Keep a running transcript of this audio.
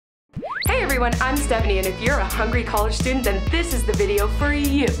everyone, I'm Stephanie, and if you're a hungry college student, then this is the video for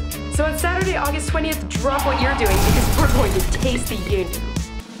you. So on Saturday, August 20th, drop what you're doing because we're going to taste the union.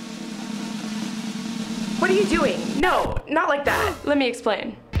 What are you doing? No, not like that. Let me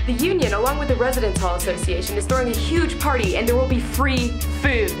explain. The union, along with the Residence Hall Association, is throwing a huge party and there will be free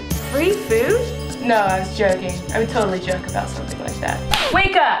food. Free food? No, I was joking. I would totally joke about something like that.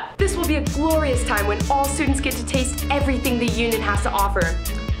 Wake up! This will be a glorious time when all students get to taste everything the union has to offer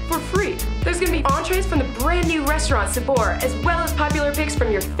for free. There's gonna be entrees from the brand new restaurant Sabor, as well as popular picks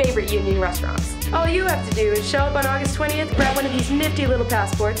from your favorite union restaurants. All you have to do is show up on August 20th, grab one of these nifty little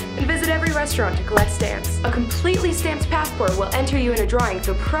passports, and visit every restaurant to collect stamps. A completely stamped passport will enter you in a drawing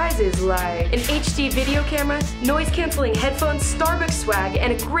for prizes like an HD video camera, noise-canceling headphones, Starbucks swag,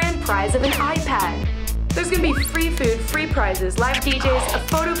 and a grand prize of an iPad. There's gonna be free food, free prizes, live DJs, a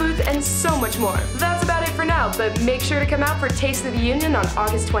photo booth, and so much more. That's about it for now, but make sure to come out for Taste of the Union on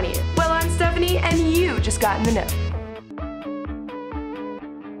August 20th. Well, I'm Stephanie, and you just got in the know.